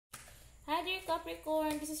Hi dear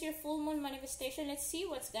Capricorn, this is your full moon manifestation. Let's see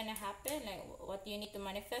what's gonna happen. Like, what you need to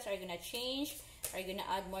manifest. Are you gonna change? Are you gonna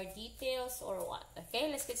add more details or what? Okay,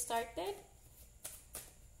 let's get started.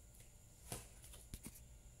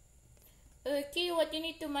 Okay, what you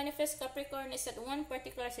need to manifest, Capricorn, is that one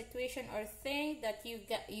particular situation or thing that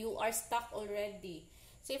you are stuck already.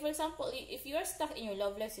 Say for example, if you are stuck in your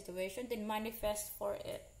love life situation, then manifest for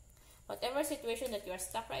it. Whatever situation that you are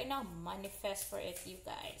stuck right now, manifest for it, you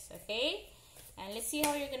guys. Okay? And let's see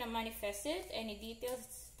how you're gonna manifest it. Any details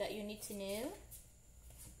that you need to know?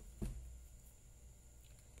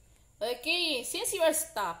 Okay, since you are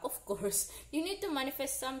stuck, of course, you need to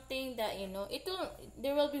manifest something that, you know,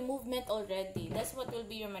 there will be movement already. That's what will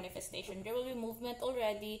be your manifestation. There will be movement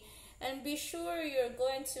already. And be sure you're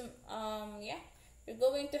going to, you're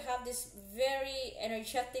going to have this very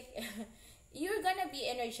energetic, you're gonna be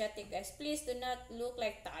energetic, guys. Please do not look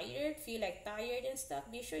like tired, feel like tired and stuff.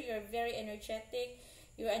 Be sure you're very energetic.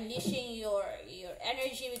 You're unleashing your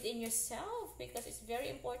energy within yourself, because it's very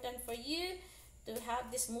important for you to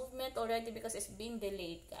have this movement already, because it's being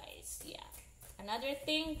delayed, guys. Yeah. Another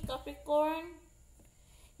thing, Capricorn.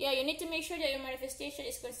 Yeah, you need to make sure that your manifestation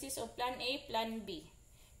is consists of plan A, plan B.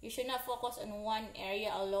 You should not focus on one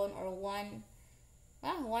area alone or one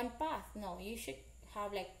path. No, you should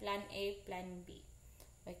have like plan A, plan B.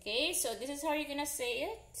 Okay, so this is how you're gonna say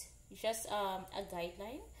it. It's just a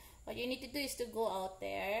guideline. What you need to do is to go out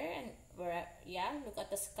there and look at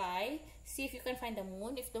the sky, see if you can find the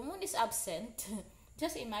moon. If the moon is absent,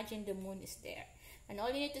 just imagine the moon is there, and all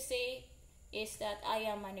you need to say is that I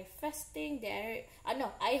am manifesting I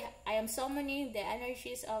am summoning the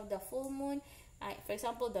energies of the full moon. For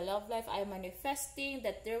example, the love life, I am manifesting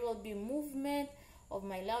that there will be movement of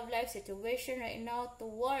my love life situation right now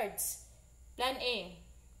towards plan A,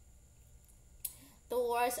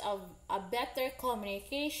 towards a better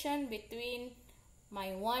communication between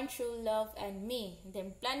my one true love and me.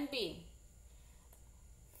 Then plan B,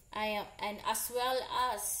 I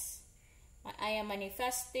am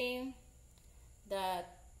manifesting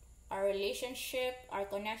that our relationship, our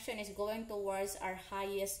connection is going towards our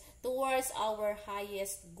highest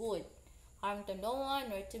good. Harm to no one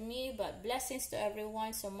nor to me, but blessings to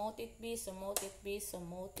everyone. So mote it be, so mote it be, so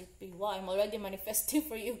mote it be. Wow, I'm already manifesting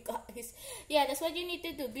for you guys. Yeah, that's what you need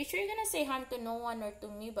to do. Be sure you're gonna say harm to no one nor to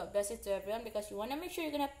me, but blessings to everyone, because you wanna make sure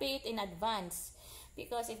you're gonna pay it in advance.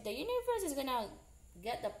 Because if the universe is gonna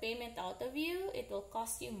get the payment out of you, it will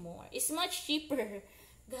cost you more. It's much cheaper,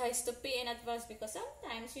 guys, to pay in advance, because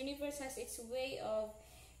sometimes universe has its way of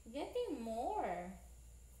getting more.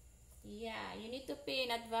 Yeah, you need to pay in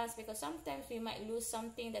advance, because sometimes we might lose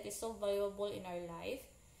something that is so valuable in our life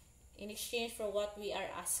in exchange for what we are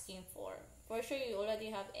asking for. For sure, you already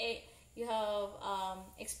have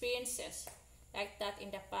experiences like that in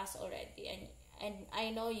the past already, and I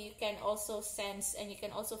know you can also sense and you can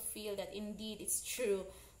also feel that indeed it's true.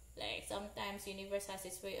 Like sometimes universe has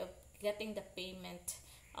its way of getting the payment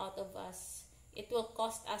out of us. It will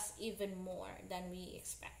cost us even more than we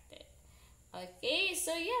expected. Okay,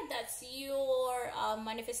 so yeah, that's your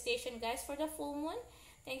manifestation, guys, for the full moon.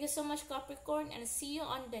 Thank you so much, Capricorn, and see you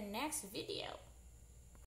on the next video.